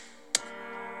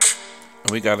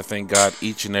We got to thank God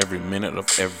each and every minute of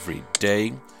every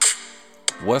day.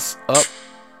 What's up?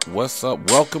 What's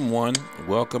up? Welcome one.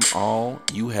 Welcome all.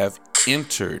 You have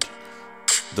entered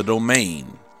the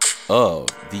domain of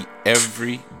the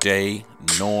Everyday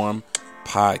Norm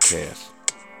podcast.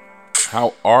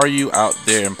 How are you out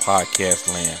there in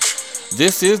podcast land?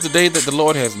 This is the day that the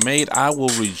Lord has made. I will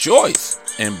rejoice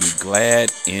and be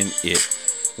glad in it.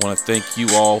 I want to thank you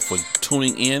all for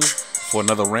tuning in for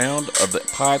another round of the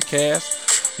podcast.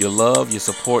 Your love, your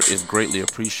support is greatly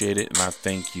appreciated, and I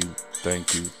thank you,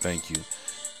 thank you, thank you.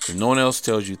 If no one else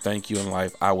tells you thank you in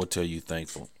life, I will tell you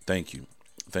thankful. Thank you,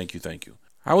 thank you, thank you.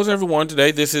 How is everyone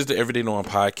today? This is the Everyday Norm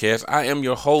podcast. I am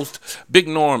your host, Big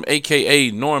Norm,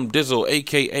 a.k.a. Norm Dizzle,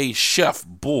 a.k.a. Chef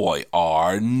Boy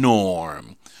R.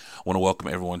 Norm. I want to welcome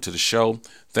everyone to the show.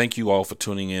 Thank you all for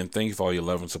tuning in. Thank you for all your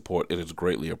love and support. It is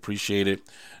greatly appreciated.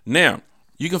 Now,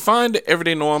 you can find the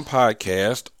Everyday Norm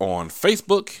podcast on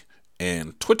Facebook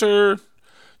and Twitter.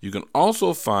 You can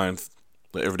also find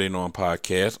the Everyday Norm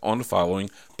podcast on the following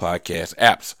podcast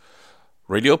apps: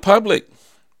 Radio Public,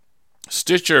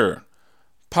 Stitcher,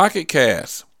 Pocket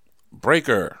Cast,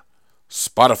 Breaker,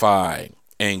 Spotify,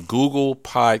 and Google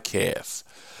Podcasts.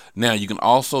 Now, you can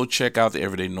also check out the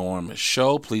Everyday Norm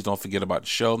show. Please don't forget about the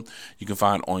show. You can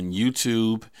find on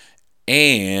YouTube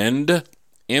and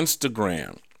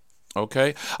Instagram.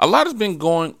 Okay? A lot has been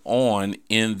going on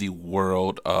in the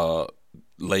world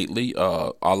lately.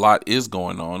 A lot is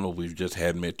going on. We've just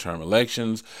had midterm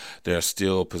elections. There are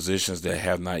still positions that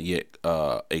have not yet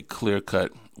a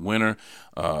clear-cut winner.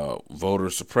 Voter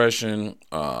suppression,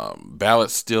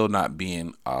 ballots still not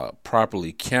being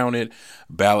properly counted,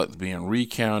 ballots being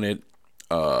recounted,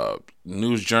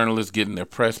 news journalists getting their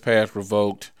press pass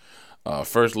revoked,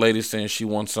 First Lady saying she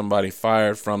wants somebody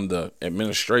fired from the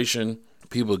administration,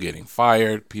 people getting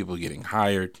fired, people getting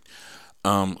hired,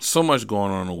 so much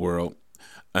going on in the world.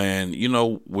 And, you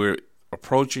know, we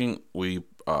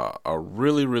are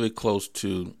really, really close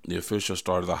to the official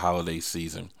start of the holiday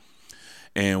season.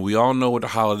 And we all know what the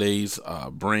holidays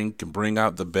can bring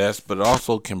out the best, but it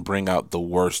also can bring out the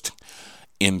worst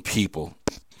in people.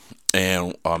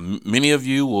 And many of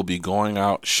you will be going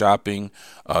out shopping,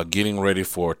 getting ready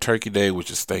for Turkey Day, which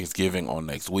is Thanksgiving on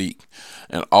next week.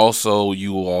 And also,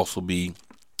 you will also be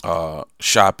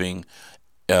shopping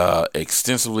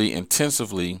extensively,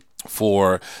 intensively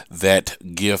for that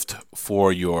gift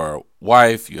for your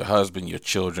wife, your husband, your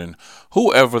children,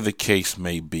 whoever the case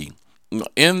may be.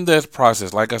 In this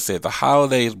process, like I said, the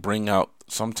holidays bring out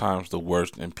sometimes the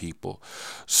worst in people.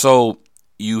 So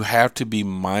you have to be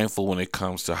mindful when it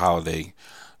comes to holiday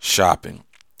shopping.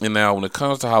 And now when it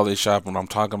comes to holiday shopping, I'm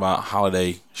talking about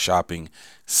holiday shopping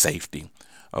safety.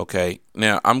 Okay.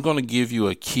 Now I'm going to give you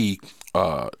a key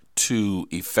to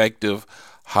effective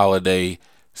holiday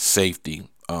safety.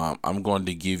 I'm going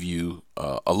to give you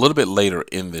a little bit later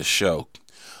in this show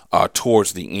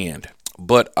towards the end.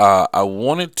 But I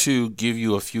wanted to give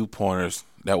you a few pointers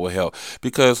that will help,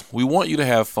 because we want you to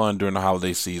have fun during the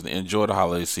holiday season, enjoy the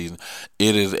holiday season.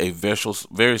 It is a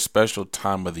very special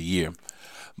time of the year.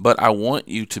 But I want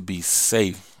you to be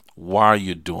safe while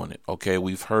you're doing it. Okay,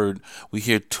 we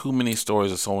hear too many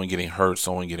stories of someone getting hurt,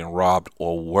 someone getting robbed,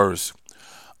 or worse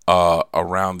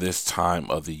around this time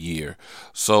of the year.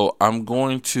 So I'm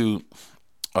going to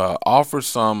offer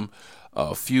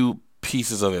a few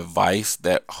pieces of advice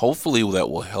that hopefully that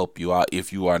will help you out.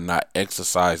 If you are not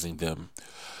exercising them,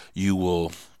 you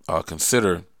will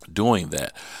consider doing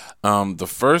that. The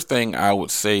first thing I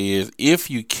would say is, if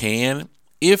you can,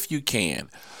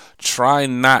 try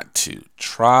not to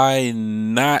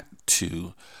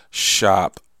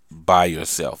shop by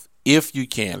yourself. If you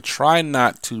can, try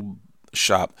not to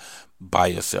shop by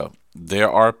yourself. There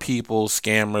are people,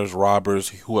 scammers, robbers,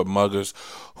 who are muggers,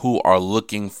 who are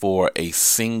looking for a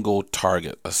single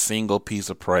target, a single piece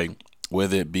of prey,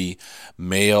 whether it be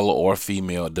male or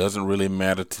female. It doesn't really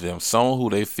matter to them. Someone who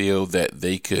they feel that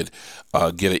they could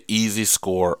get an easy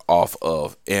score off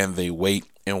of, and they wait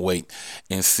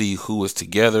and see who is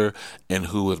together and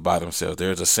who is by themselves.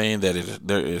 There's a saying that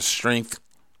there is strength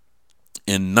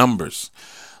in numbers.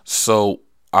 So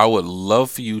I would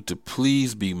love for you to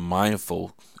please be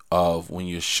mindful of, when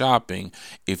you're shopping,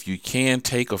 if you can,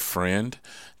 take a friend,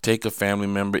 take a family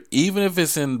member, even if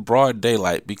it's in broad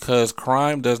daylight, because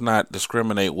crime does not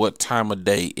discriminate what time of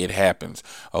day it happens.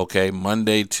 Okay,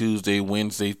 Monday, Tuesday,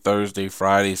 Wednesday, Thursday,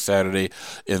 Friday, Saturday,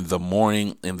 in the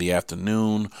morning, in the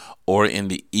afternoon, or in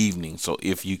the evening. So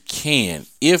if you can,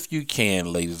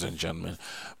 ladies and gentlemen,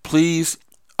 please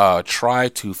try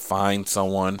to find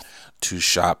someone to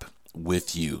shop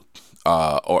with you.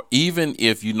 or even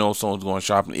if you know someone's going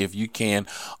shopping, if you can,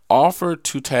 offer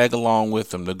to tag along with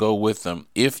them, to go with them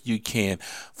if you can,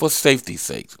 for safety's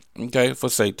sake. Okay, for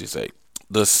safety's sake.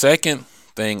 The second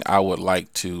thing I would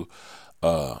like to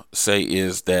say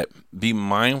is that be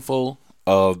mindful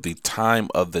of the time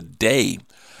of the day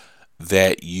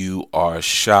that you are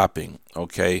shopping.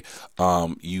 Okay,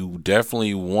 you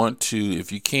definitely want to,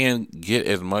 if you can, get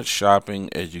as much shopping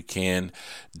as you can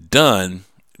done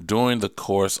during the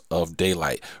course of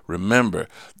daylight. Remember,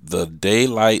 the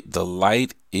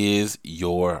light is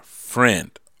your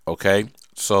friend. Okay,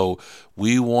 so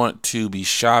we want to be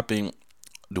shopping,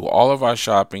 do all of our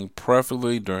shopping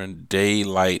preferably during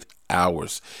daylight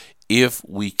hours if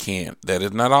we can. That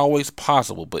is not always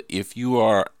possible, but if you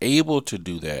are able to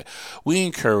do that, we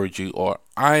encourage you, or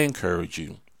I encourage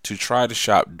you, to try to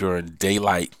shop during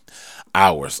daylight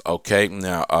hours. Okay,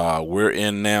 now we're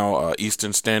in now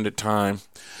Eastern Standard Time,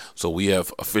 so we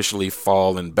have officially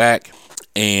fallen back,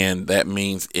 and that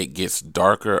means it gets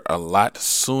darker a lot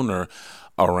sooner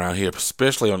around here,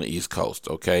 especially on the East Coast.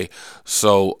 Okay,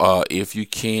 so if you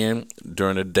can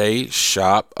during the day,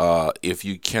 shop. If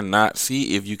you cannot,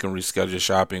 see if you can reschedule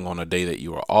shopping on a day that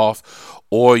you are off,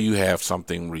 or you have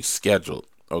something rescheduled.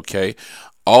 Okay,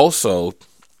 also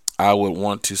I would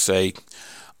want to say,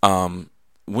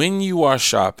 when you are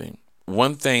shopping,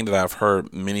 one thing that I've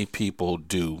heard many people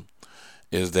do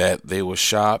is that they will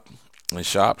shop and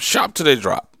shop till they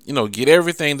drop. Get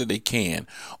everything that they can,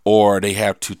 or they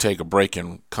have to take a break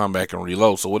and come back and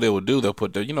reload. So what they will do, they'll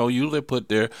put their, usually put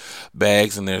their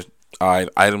bags and their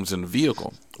items in the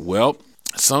vehicle. Well,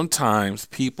 sometimes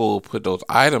people put those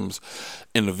items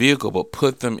in the vehicle, but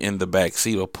put them in the back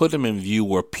seat, or put them in view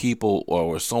where people or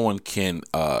where someone can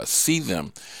see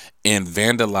them and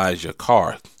vandalize your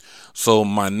car. So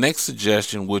my next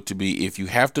suggestion would to be, if you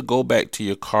have to go back to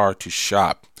your car to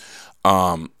shop,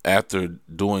 after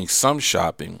doing some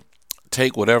shopping,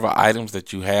 take whatever items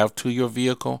that you have to your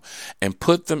vehicle and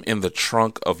put them in the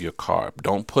trunk of your car.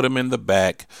 Don't put them in the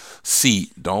back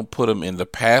seat. Don't put them in the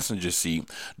passenger seat.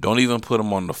 Don't even put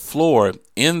them on the floor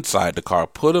inside the car.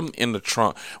 Put them in the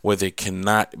trunk where they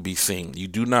cannot be seen. You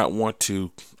do not want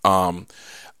to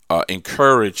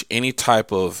encourage any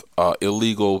type of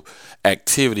illegal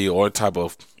activity or type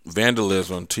of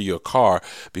vandalism to your car,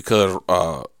 because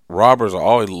robbers are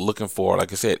always looking for,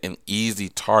 like I said, an easy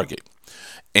target.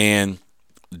 And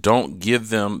don't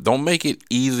make it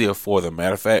easier for them.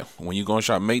 Matter of fact, when you go and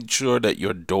shop, make sure that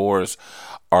your doors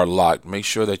are locked. Make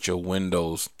sure that your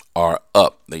windows are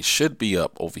up. They should be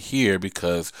up over here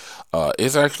because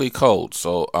it's actually cold.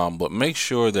 So, but make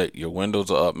sure that your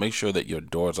windows are up. Make sure that your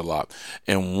doors are locked.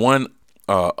 And one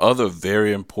other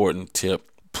very important tip,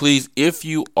 please, if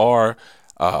you are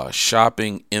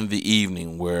shopping in the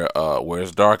evening where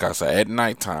it's dark outside at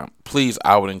nighttime, please,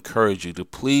 I would encourage you to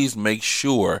please make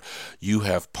sure you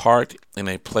have parked in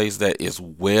a place that is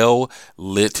well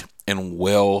lit and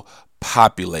well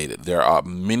populated. There are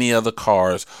many other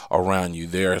cars around you.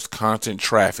 There's constant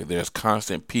traffic. There's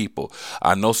constant people.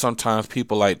 I know sometimes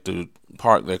people like to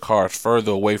park their cars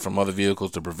further away from other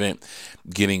vehicles to prevent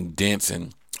getting dents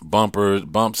and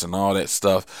bumps and all that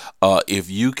stuff. If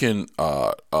you can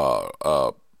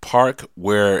park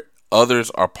where others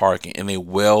are parking in a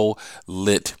well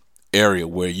lit area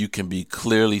where you can be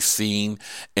clearly seen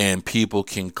and people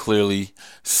can clearly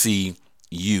see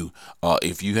you.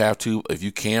 If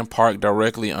you can park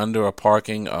directly under a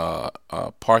parking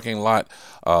lot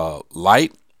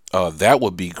light, that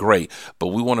would be great. But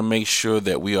we want to make sure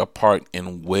that we are parked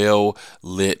in well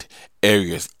lit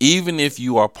areas. Even if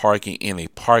you are parking in a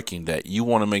parking deck, you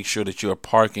want to make sure that you are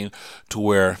parking to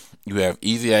where you have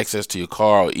easy access to your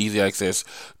car or easy access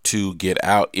to get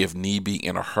out if need be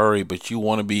in a hurry. But you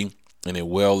want to be in a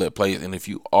well lit place. And if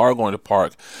you are going to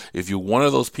park, if you're one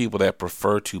of those people that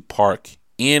prefer to park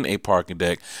in a parking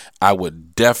deck, I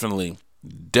would definitely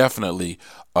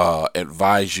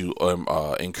advise you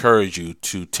or encourage you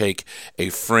to take a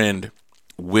friend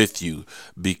with you,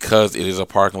 because it is a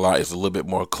parking lot. It's a little bit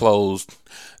more closed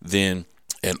than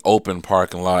an open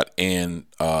parking lot, and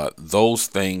those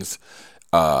things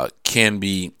can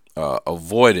be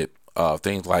avoided.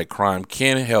 Things like crime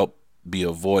can help be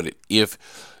avoided if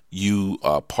you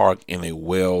park in a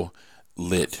well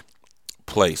lit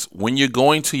place. When you're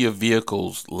going to your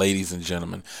vehicles, ladies and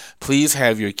gentlemen, please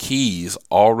have your keys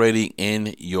already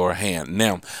in your hand.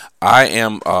 Now, I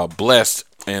am blessed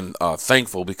and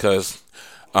thankful because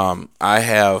I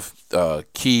have a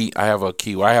key. I have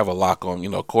a lock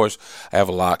on. Of course, I have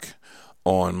a lock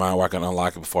on mine where I can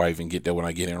unlock it before I even get there when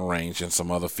I get in range, and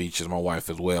some other features, my wife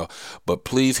as well. But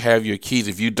please have your keys.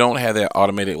 If you don't have that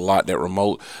automated lock, that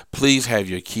remote, please have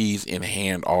your keys in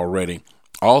hand already.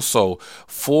 Also,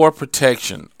 for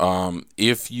protection,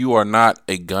 if you are not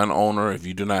a gun owner, if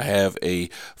you do not have a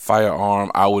firearm,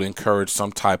 I would encourage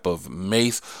some type of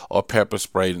mace or pepper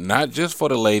spray, not just for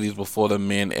the ladies, but for the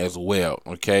men as well.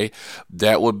 Okay,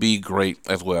 that would be great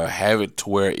as well. Have it to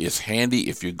where it's handy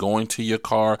if you're going to your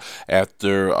car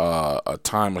after a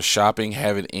time of shopping.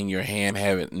 Have it in your hand,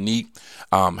 have it neat,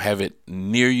 have it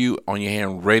near you on your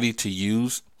hand, ready to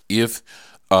use if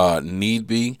need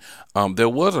be. There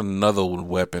was another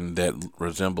weapon that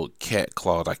resembled cat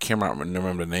claws. I can't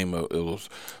remember the name of it. It was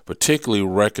particularly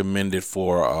recommended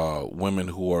for women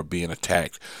who are being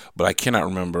attacked, but I cannot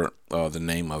remember the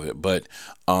name of it. But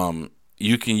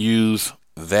you can use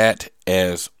that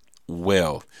as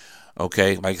well.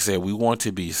 Okay, like I said, we want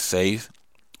to be safe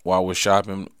while we're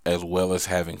shopping as well as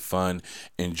having fun,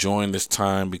 enjoying this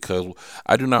time, because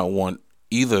I do not want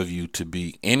any of you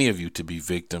to be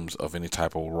victims of any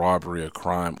type of robbery or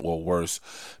crime or worse,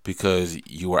 because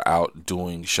you are out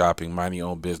doing shopping, minding your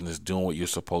own business, doing what you're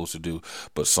supposed to do,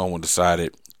 but someone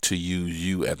decided to use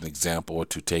you as an example or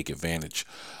to take advantage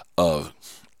of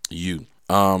you.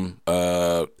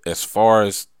 As far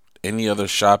as any other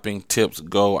shopping tips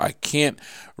go, I can't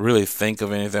really think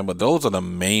of anything, but those are the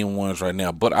main ones right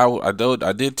now. But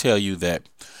I did tell you that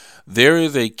there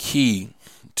is a key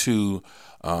to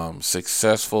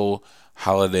successful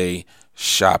holiday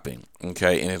shopping.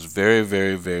 Okay, and it's very,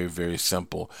 very, very, very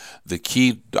simple. The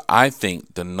key, I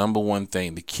think, the number one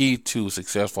thing, the key to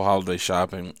successful holiday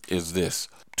shopping is this: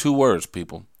 2 words,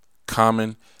 people: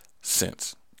 common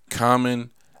sense.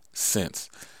 Common sense.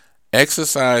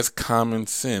 Exercise common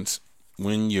sense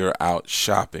when you're out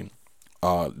shopping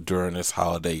during this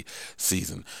holiday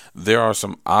season. There are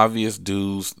some obvious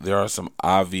do's, there are some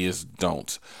obvious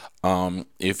don'ts.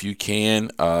 If you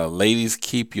can, ladies,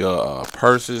 keep your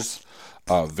purses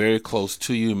very close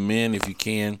to you. Men, if you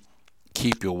can,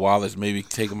 keep your wallets, maybe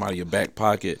take them out of your back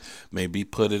pocket, maybe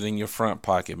put it in your front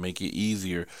pocket, make it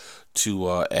easier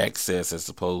to access as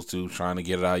opposed to trying to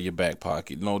get it out of your back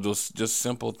pocket. Just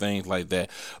simple things like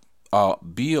that.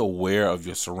 Be aware of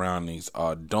your surroundings.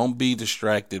 Don't be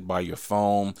distracted by your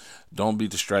phone. Don't be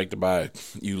distracted by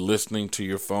you listening to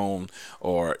your phone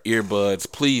or earbuds.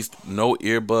 Please, no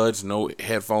earbuds, no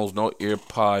headphones, no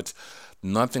earpods,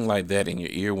 nothing like that in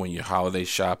your ear when you're holiday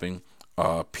shopping.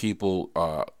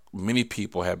 Many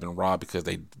people have been robbed because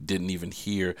they didn't even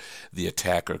hear the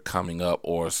attacker coming up,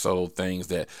 or so things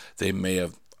that they may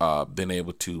have been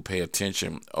able to pay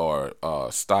attention or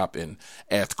stop and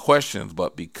ask questions,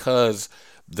 but because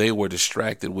they were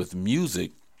distracted with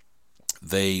music,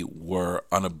 they were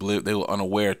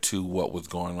unaware to what was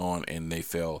going on, and they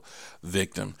fell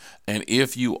victim. And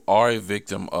if you are a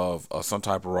victim of some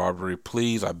type of robbery,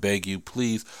 please, I beg you,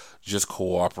 please just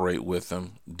cooperate with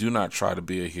them. Do not try to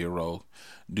be a hero.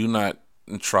 Do not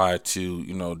try to,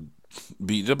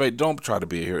 don't try to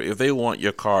be a hero. If they want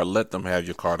your car, let them have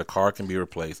your car. The car can be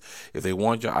replaced. If they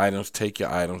want your items, take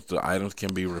your items. The items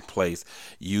can be replaced.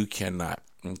 You cannot.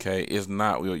 Okay, it's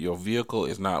not your vehicle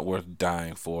is not worth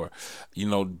dying for.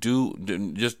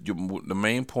 The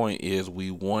main point is we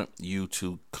want you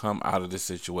to come out of this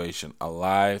situation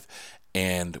alive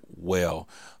and well.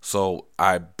 So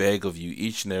I beg of you,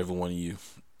 each and every one of you,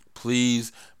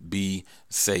 please be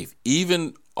safe.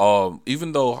 Even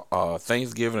though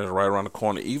Thanksgiving is right around the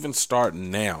corner, even start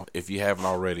now if you haven't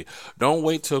already. Don't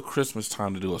wait till Christmas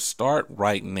time to do it. Start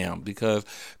right now, because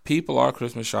people are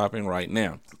Christmas shopping right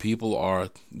now. People are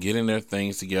getting their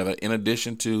things together in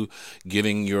addition to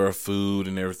getting your food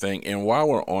and everything. And while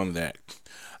we're on that,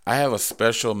 I have a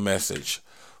special message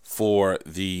for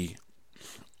the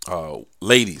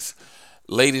ladies.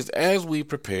 Ladies, as we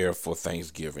prepare for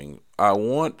Thanksgiving, I asked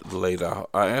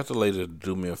the lady to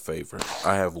do me a favor.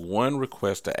 I have one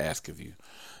request to ask of you.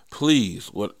 Please,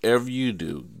 whatever you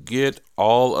do, get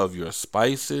all of your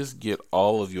spices, get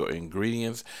all of your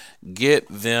ingredients, get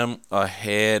them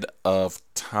ahead of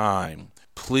time.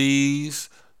 Please,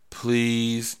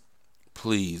 please,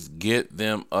 please get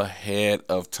them ahead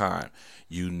of time.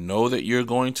 You know that you're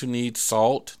going to need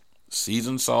salt,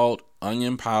 seasoned salt,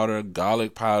 onion powder,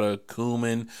 garlic powder,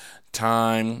 cumin,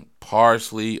 thyme,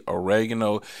 parsley,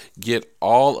 oregano. Get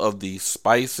all of these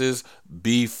spices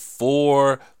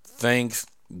before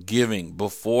Thanksgiving,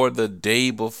 before the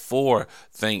day before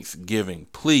Thanksgiving,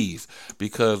 please,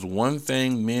 because one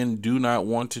thing men do not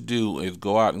want to do is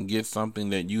go out and get something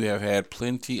that you have had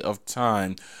plenty of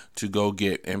time to go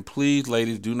get. And please,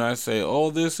 ladies, do not say,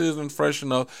 oh, this isn't fresh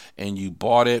enough, and you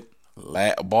bought it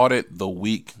Bought it the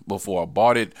week before.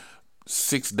 Bought it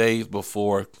 6 days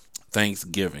before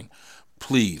Thanksgiving.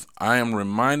 Please, I am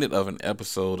reminded of an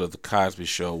episode of The Cosby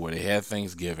Show where they had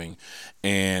Thanksgiving,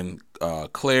 and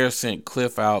Claire sent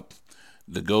Cliff out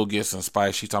to go get some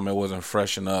spice. She told me it wasn't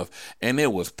fresh enough, and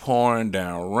it was pouring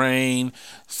down rain.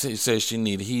 She said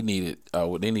they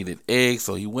needed eggs,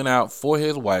 so he went out for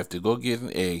his wife to go get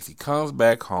some eggs. He comes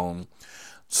back home,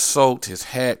 soaked. His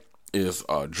hat is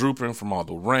drooping from all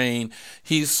the rain.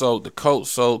 He's soaked. The coat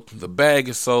soaked. The bag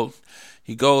is soaked.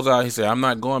 He goes out. He said, "I'm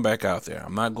not going back out there.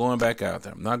 I'm not going back out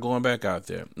there. I'm not going back out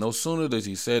there." No sooner does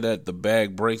he say that, the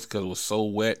bag breaks because it was so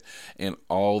wet, and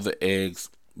all the eggs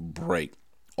break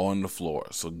on the floor.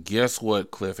 So guess what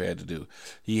Cliff had to do?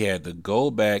 He had to go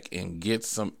back and get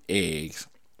some eggs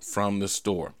from the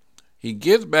store. He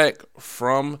gets back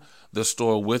from the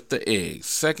store with the eggs.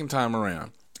 Second time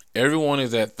around, everyone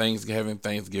is at Thanksgiving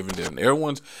dinner.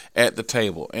 Everyone's at the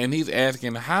table, and he's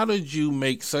asking, "How did you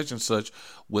make such and such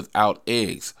without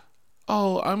eggs?"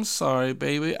 "Oh, I'm sorry,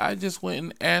 baby. I just went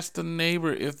and asked the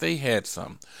neighbor if they had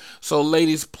some." So,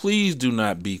 ladies, please do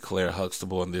not be Claire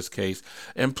Huxtable in this case,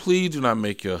 and please do not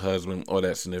make your husband or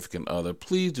that significant other,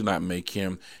 please do not make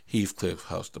him Heathcliff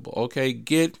Huxtable. Okay,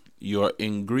 get your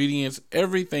ingredients,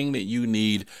 everything that you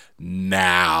need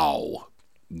now.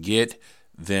 Get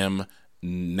them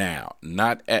now,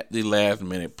 not at the last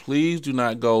minute. Please do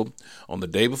not go on the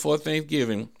day before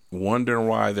Thanksgiving wondering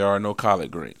why there are no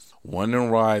collard greens, wondering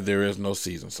why there is no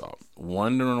seasoned salt,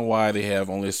 wondering why they have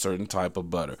only a certain type of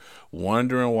butter,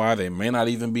 wondering why there may not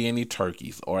even be any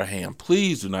turkeys or ham.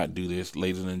 Please do not do this,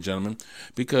 ladies and gentlemen,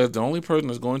 because the only person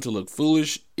that's going to look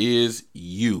foolish is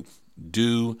you.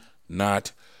 Do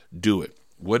not do it.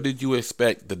 What did you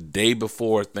expect the day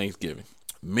before Thanksgiving?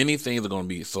 Many things are going to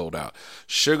be sold out.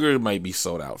 Sugar may be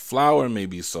sold out. Flour may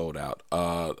be sold out.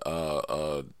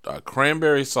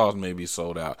 Cranberry sauce may be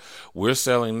sold out. We're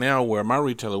selling now, where my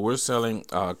retailer, we're selling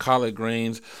collard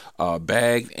greens,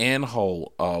 bagged and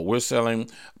whole. We're selling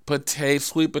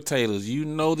sweet potatoes. You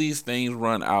know these things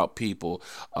run out, people.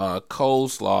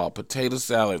 Coleslaw, potato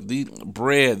salad,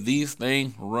 bread. These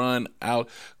things run out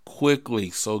quickly.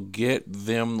 So get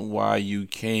them while you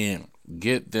can.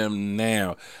 Get them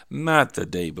now, not the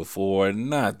day before,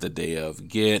 not the day of.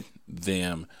 Get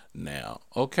them now,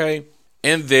 okay?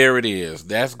 And there it is.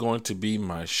 That's going to be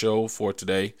my show for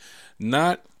today.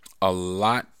 Not a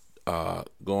lot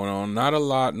going on. Not a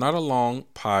long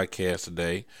podcast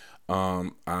today.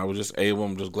 I'm just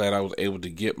glad I was able to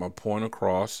get my point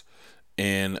across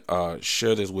and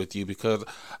share this with you, because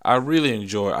I really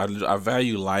enjoy it. I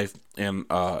value life, and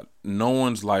no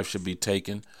one's life should be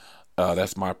taken.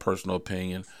 That's my personal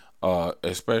opinion,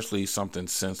 especially something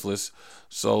senseless.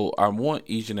 So I want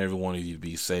each and every one of you to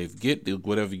be safe. Get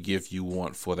whatever gift you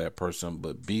want for that person,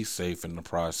 but be safe in the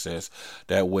process.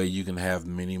 That way you can have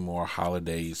many more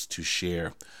holidays to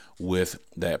share with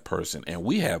that person. And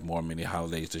we have many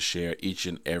holidays to share each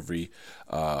and every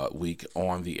week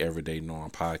on the Everyday Norm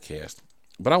podcast.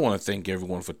 But I want to thank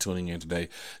everyone for tuning in today.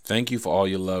 Thank you for all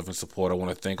your love and support. I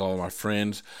want to thank all of my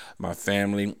friends, my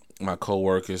family, my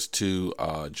coworkers, to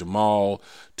Jamal,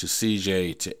 to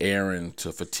CJ, to Aaron,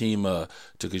 to Fatima,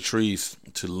 to Catrice,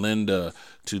 to Linda,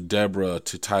 to Deborah,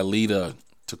 to Tylita,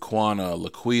 to Kwana,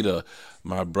 Laquita,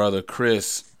 my brother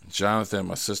Chris, Jonathan,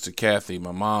 my sister Kathy,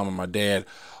 my mom and my dad,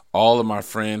 all of my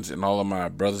friends and all of my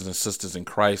brothers and sisters in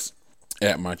Christ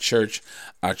at my church.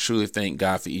 I truly thank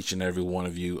God for each and every one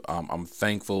of you. I'm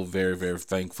thankful, very, very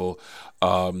thankful.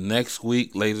 Next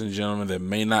week, ladies and gentlemen, there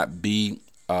may not be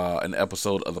an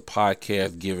episode of the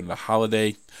podcast given the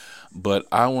holiday, but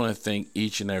I want to thank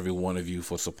each and every one of you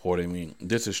for supporting me.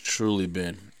 This has truly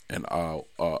been an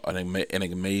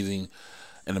amazing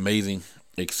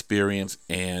experience,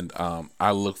 and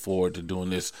I look forward to doing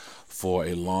this for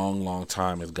a long, long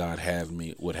time, as God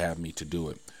would have me to do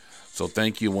it. So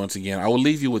thank you once again. I will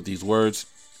leave you with these words.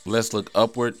 Let's look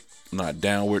upward, not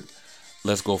downward.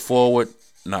 Let's go forward,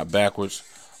 not backwards.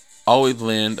 Always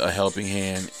lend a helping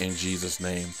hand in Jesus'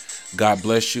 name. God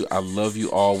bless you. I love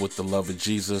you all with the love of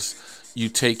Jesus. You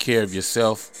take care of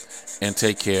yourself and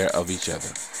take care of each other.